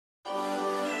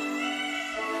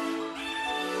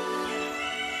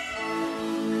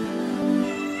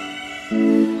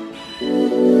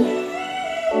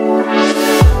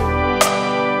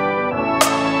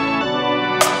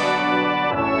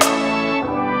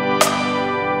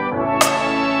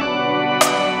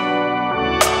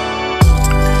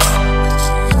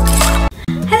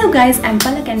Hello guys, I'm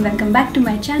Palak and welcome back to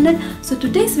my channel. So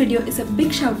today's video is a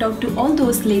big shout out to all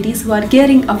those ladies who are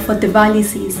gearing up for Diwali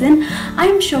season.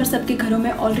 I'm sure सबके घरों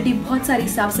में already बहुत सारी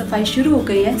साफ सफाई शुरू हो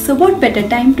गई है. So what better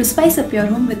time to spice up your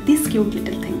home with these cute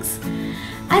little things.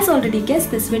 As already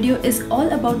guessed, this video is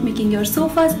all about making your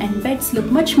sofas and beds look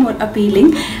much more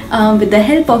appealing with the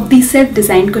help of these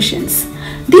self-designed cushions.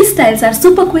 These styles are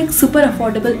super quick, super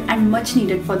affordable and much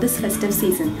needed for this festive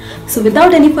season. So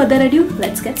without any further ado,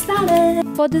 let's get started.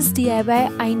 For this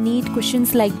DIY, I need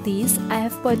cushions like these. I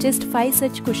have purchased 5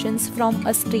 such cushions from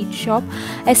a street shop.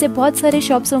 ऐसे बहुत सारे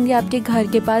shops होंगे आपके घर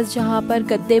के पास जहाँ पर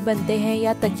गद्दे बनते हैं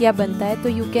या तकिया बनता है, तो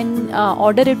you can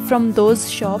order it from those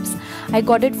shops. I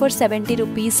got it for 70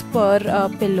 rupees per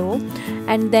pillow,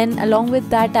 and then along with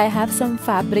that I have some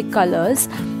fabric colors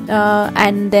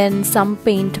and then some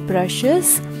paint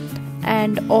brushes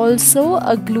and also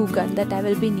a glue gun that I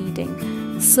will be needing.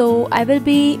 So I will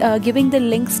be giving the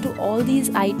links to all these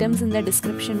items in the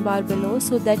description bar below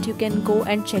so that you can go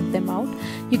and check them out.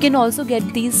 You can also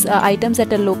get these items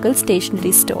at a local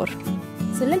stationery store.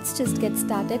 So let's just get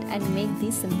started and make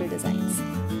these simple designs.